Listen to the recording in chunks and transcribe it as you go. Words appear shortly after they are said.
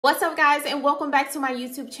What's up, guys, and welcome back to my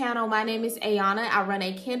YouTube channel. My name is Ayana. I run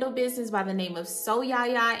a candle business by the name of So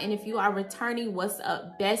Yaya, and if you are returning, what's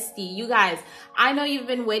up, bestie? You guys, I know you've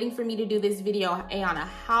been waiting for me to do this video. Ayana,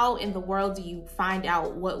 how in the world do you find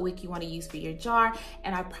out what wick you want to use for your jar?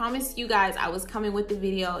 And I promised you guys I was coming with the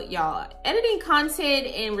video. Y'all, editing content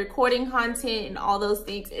and recording content and all those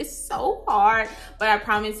things is so hard, but I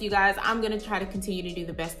promise you guys I'm gonna try to continue to do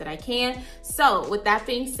the best that I can. So with that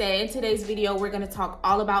being said, in today's video we're gonna talk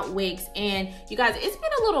all about wicks. And you guys, it's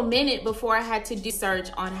been a little minute before I had to do research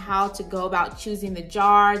on how to go about choosing the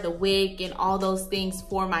jar, the wick, and all those things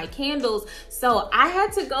for my candles. So I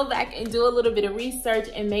had to go back and do a little bit of research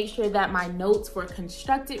and make sure that my notes were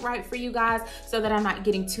constructed right for you guys so that I'm not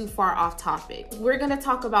getting too far off topic. We're gonna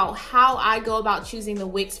talk about how I go about choosing the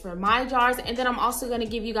wicks for my jars, and then I'm also gonna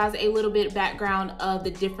give you guys a little bit background of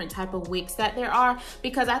the different type of wicks that there are,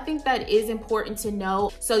 because I think that is important to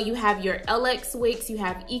know. So you have your LX wicks, you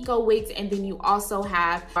have Eco wicks, and then you also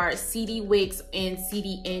have our CD wicks and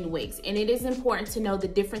CDN wicks. And it is important to know the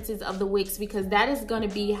differences of the wicks, because that is going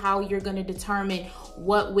to be how you're going to determine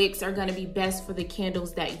what wicks are going to be best for the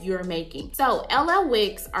candles that you're making. So LL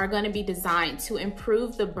wicks are going to be designed to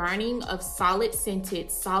improve the burning of solid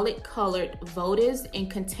scented, solid colored votives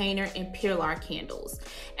and container and perlar candles.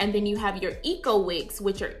 And then you have your Eco wicks,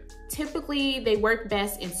 which are typically, they work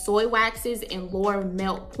best in soy waxes and lower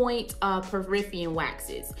melt point paraffin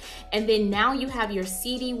waxes. And then now you have your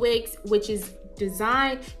CD wicks, which is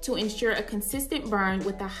designed to ensure a consistent burn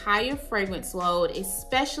with a higher fragrance load,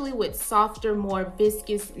 especially with softer, more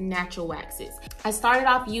viscous natural waxes. I started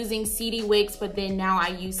off using CD wicks, but then now I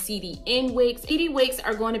use CDN wicks. CD wicks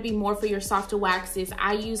are going to be more for your softer waxes.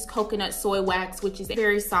 I use coconut-soy wax, which is a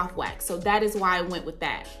very soft wax, so that is why I went with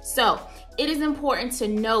that. So it is important to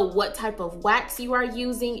know what type of wax you are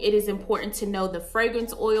using. It is important to know the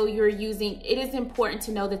fragrance oil you're using. It is important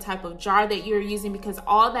to know the type of jar that you're using, because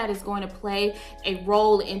all that is going to play a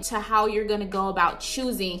role into how you're going to go about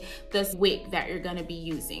choosing this wick that you're going to be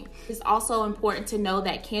using. It's also important to know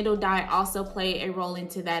that candle dye also play a role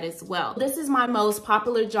into that as well. This is my most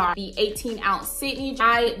popular jar, the 18-ounce Sydney jar.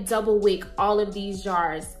 I double wick all of these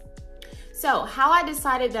jars. So how I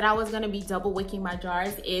decided that I was gonna be double wicking my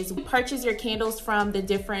jars is purchase your candles from the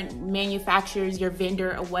different manufacturers, your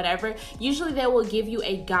vendor or whatever. Usually they will give you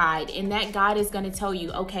a guide, and that guide is gonna tell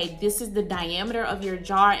you, okay, this is the diameter of your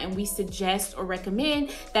jar, and we suggest or recommend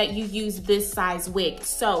that you use this size wick.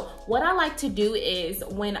 So what I like to do is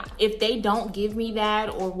if they don't give me that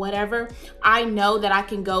or whatever, I know that I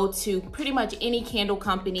can go to pretty much any candle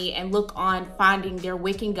company and look on finding their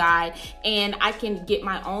wicking guide, and I can get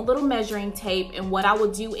my own little measuring tape, and what I will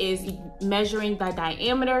do is measuring the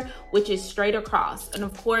diameter, which is straight across. And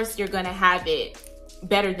of course you're gonna have it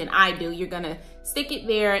better than I do. You're gonna stick it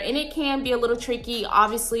there, and it can be a little tricky.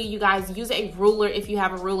 Obviously you guys use a ruler if you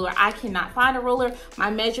have a ruler. I cannot find a ruler. My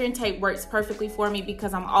measuring tape works perfectly for me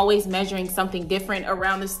because I'm always measuring something different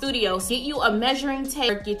around the studio. So get you a measuring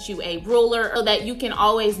tape, get you a ruler, so that you can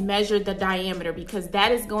always measure the diameter, because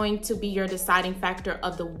that is going to be your deciding factor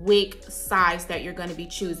of the wick size that you're going to be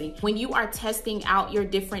choosing. When you are testing out your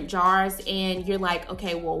different jars and you're like,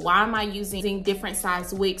 okay, well, why am I using different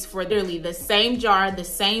size wicks for literally the same jar, the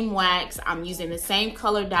same wax, I'm using the same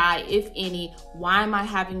color dye, if any, why am I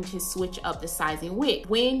having to switch up the sizing wick?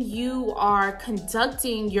 When you are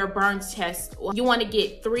conducting your burn test, you want to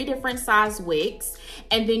get 3 different size wicks,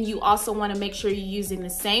 and then you also want to make sure you're using the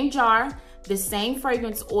same jar, the same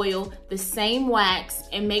fragrance oil, the same wax,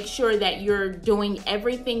 and make sure that you're doing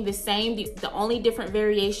everything the same. The only different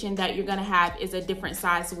variation that you're gonna have is a different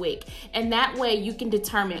size wick. And that way you can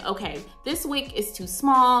determine, okay, this wick is too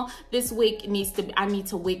small, this wick I need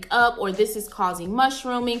to wick up, or this is causing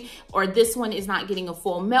mushrooming, or this one is not getting a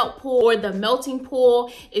full melt pool, or the melting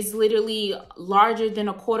pool is literally larger than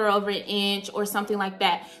 1/4 of an inch or something like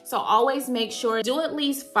that. So always make sure, do at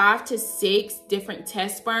least 5 to 6 different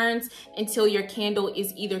test burns until your candle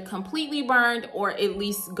is either completely burned or at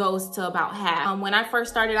least goes to about half. When I first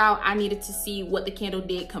started out, I needed to see what the candle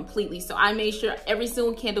did completely. So I made sure every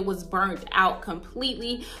single candle was burnt out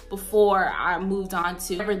completely before I moved on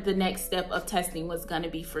to whatever the next step of testing was gonna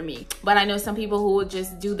be for me. But I know some people who will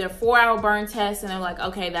just do their 4-hour burn test and they're like,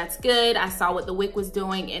 okay, that's good. I saw what the wick was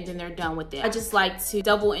doing, and then they're done with it. I just like to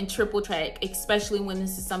double and triple check, especially when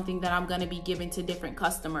this is something that I'm gonna be giving to different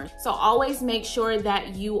customers. So always make sure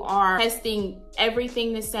that you are testing testing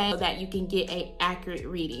everything the same so that you can get an accurate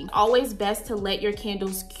reading. Always best to let your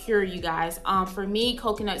candles cure, you guys. For me,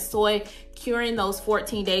 coconut soy, curing those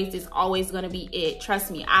 14 days is always going to be it. Trust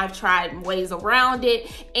me, I've tried ways around it,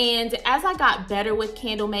 and as I got better with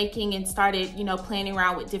candle making and started, you know, playing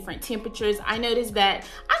around with different temperatures, I noticed that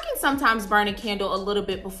I can sometimes burn a candle a little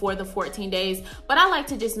bit before the 14 days, but I like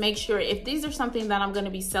to just make sure if these are something that I'm going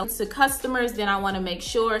to be selling to customers, then I want to make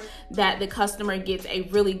sure that the customer gets a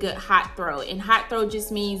really good hot throw. And hot throw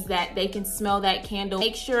just means that they can smell that candle.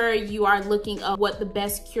 Make sure you are looking up what the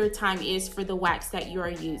best cure time is for the wax that you are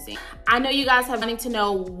using. I know you guys have wanting to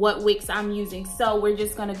know what wicks I'm using, so we're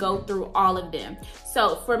just going to go through all of them.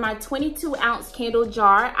 So for my 22-ounce candle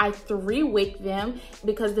jar, I 3-wick them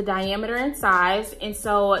because the diameter and size. And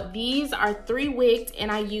so these are 3-wicked,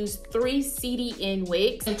 and I use 3 CDN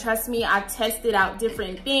wicks. And trust me, I tested out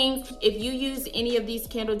different things. If you use any of these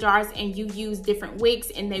candle jars and you use different wicks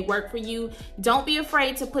and they work for you, don't be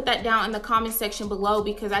afraid to put that down in the comment section below,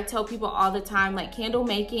 because I tell people all the time, like, candle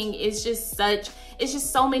making is just it's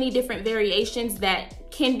just so many different variations that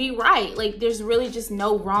can be right. Like, there's really just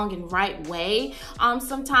no wrong and right way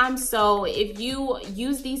sometimes. So if you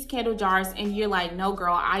use these candle jars and you're like, no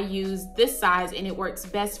girl, I use this size and it works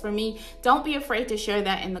best for me, don't be afraid to share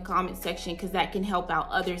that in the comment section, because that can help out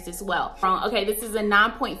others as well. Okay, this is a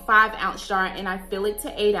 9.5-ounce jar and I fill it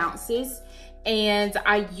to 8 ounces. And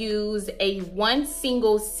I use one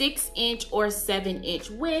single 6-inch or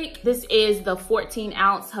 7-inch wick. This is the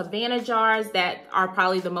 14-ounce Havana jars that are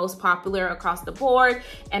probably the most popular across the board.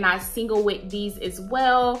 And I single wick these as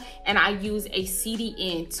well. And I use a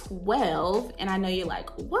CDN 12. And I know you're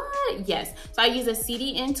like, what? Yes. So I use a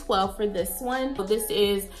CDN 12 for this one. So this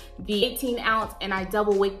is the 18-ounce, and I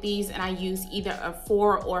double wick these, and I use either a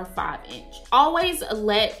 4 or 5-inch. Always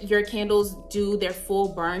let your candles do their full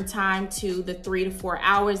burn time to the 3 to 4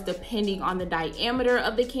 hours, depending on the diameter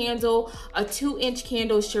of the candle. A 2-inch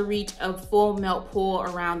candle should reach a full melt pool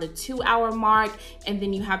around the 2-hour mark, and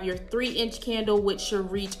then you have your 3-inch candle, which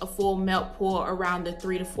should reach a full melt pool around the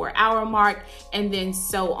 3 to 4 hour mark, and then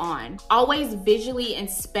so on. Always visually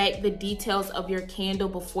inspect the details of your candle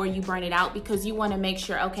before you burn it out, because you want to make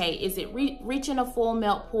sure, okay, is it reaching a full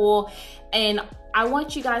melt pool? And I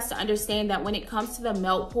want you guys to understand that when it comes to the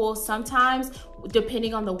melt pool, sometimes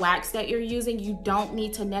depending on the wax that you're using, you don't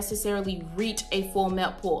need to necessarily reach a full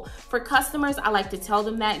melt pool. For customers, I like to tell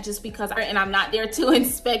them that, just because, and I'm not there to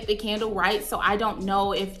inspect the candle, right? So I don't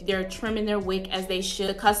know if they're trimming their wick as they should.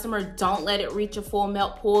 The customer don't let it reach a full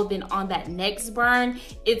melt pool, then on that next burn,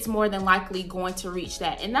 it's more than likely going to reach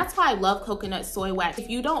that. And that's why I love coconut soy wax. If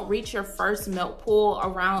you don't reach your first melt pool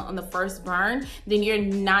around on the first burn, then you're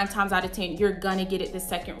 9 times out of 10, you're gonna get it the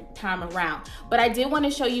second time around. But I did want to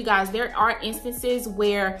show you guys, there are instances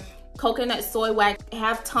where coconut soy wax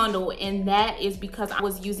have tunnel, and that is because I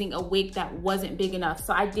was using a wick that wasn't big enough.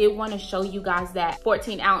 So I did want to show you guys that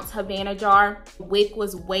 14-ounce Havana jar wick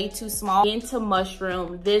was way too small. Into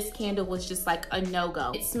mushroom, this candle was just like a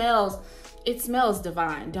no-go. It smells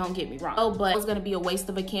divine, don't get me wrong. Oh, but it was gonna be a waste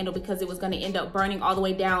of a candle because it was gonna end up burning all the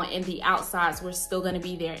way down and the outsides were still gonna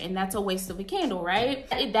be there, and that's a waste of a candle, right?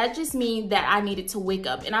 That just means that I needed to wick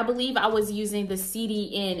up, and I believe I was using the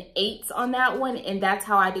CDN 8s on that one, and that's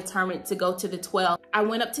how I determined to go to the 12. I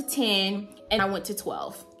went up to 10 and I went to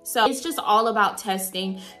 12. So it's just all about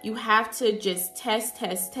testing. You have to just test,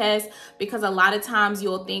 because a lot of times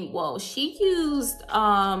you'll think, well, she used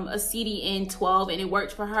a CDN 12 and it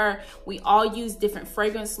worked for her. We all use different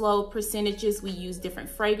fragrance load percentages. We use different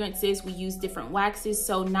fragrances. We use different waxes.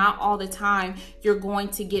 So not all the time you're going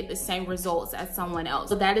to get the same results as someone else.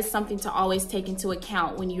 So that is something to always take into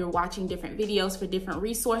account when you're watching different videos for different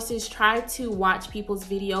resources. Try to watch people's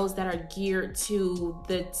videos that are geared to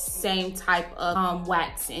the same type of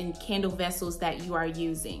wax and candle vessels that you are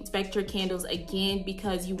using. Inspect your candles again,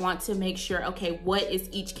 because you want to make sure, okay, what is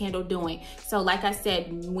each candle doing? So like I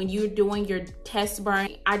said, when you're doing your test burn,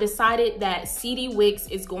 I decided that CD wicks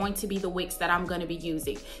is going to be the wicks that I'm going to be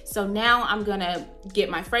using. So now I'm going to get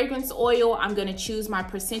my fragrance oil. I'm going to choose my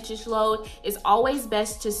percentage load. It's always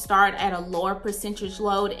best to start at a lower percentage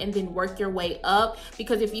load and then work your way up,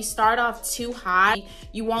 because if you start off too high,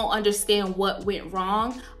 you won't understand what went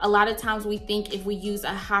wrong. A lot of times we think if we use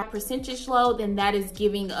a high percentage load, then that is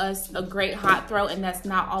giving us a great hot throw, and that's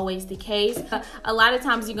not always the case. A lot of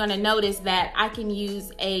times you're gonna notice that I can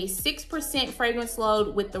use a 6% fragrance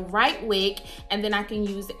load with the right wick, and then I can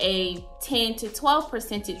use a 10 to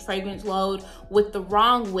 12% fragrance load with the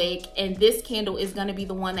wrong wick, and this candle is gonna be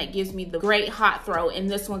the one that gives me the great hot throw, and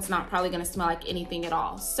this one's not probably gonna smell like anything at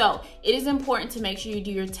all. So it is important to make sure you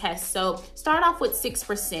do your test. So start off with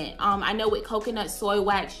 6%. I know with coconut soy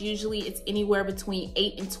wax, usually it's anywhere between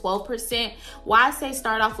 8 and 12%. Why I say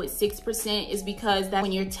start off with 6% is because that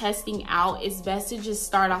when you're testing out, it's best to just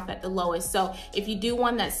start off at the lowest. So if you do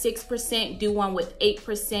one that's 6%, do one with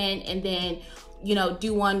 8%, and then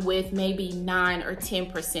do one with maybe 9 or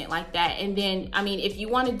 10% like that. And then, I mean, if you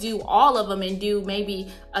want to do all of them and do maybe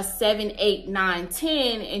a 7, 8, 9,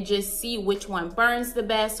 10 and just see which one burns the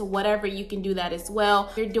best or whatever, you can do that as well.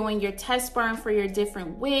 If you're doing your test burn for your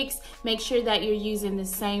different wicks, make sure that you're using the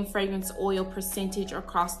same fragrance oil percentage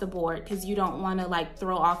across the board, because you don't want to like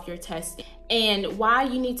throw off your testing. And why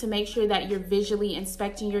you need to make sure that you're visually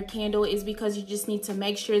inspecting your candle is because you just need to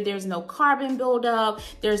make sure there's no carbon buildup,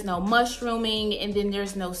 there's no mushrooming, and then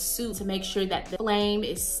there's no soot, to make sure that the flame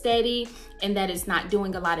is steady and that it's not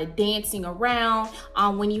doing a lot of dancing around.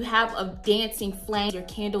 When you have a dancing flame, your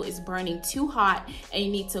candle is burning too hot, and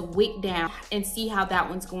you need to wick down and see how that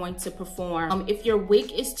one's going to perform. If your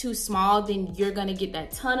wick is too small, then you're gonna get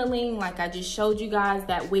that tunneling. Like I just showed you guys,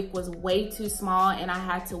 that wick was way too small and I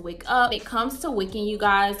had to wick up. When it comes to wicking, you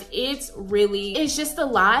guys, it's just a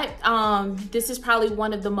lot. This is probably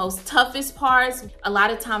one of the most toughest parts. A lot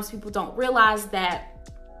of times people don't realize that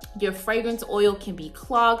your fragrance oil can be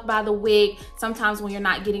clogged by the wick. Sometimes when you're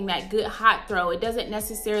not getting that good hot throw, it doesn't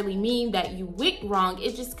necessarily mean that you wicked wrong.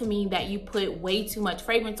 It just can mean that you put way too much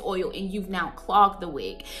fragrance oil and you've now clogged the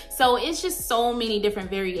wick. So it's just so many different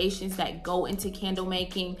variations that go into candle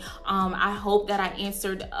making. I hope that I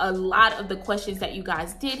answered a lot of the questions that you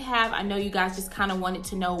guys did have. I know you guys just kind of wanted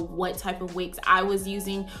to know what type of wicks I was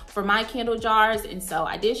using for my candle jars, and so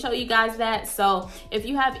I did show you guys that. So if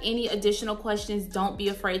you have any additional questions, don't be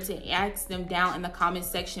afraid to ask them down in the comment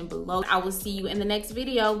section below. I will see you in the next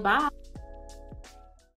video. Bye.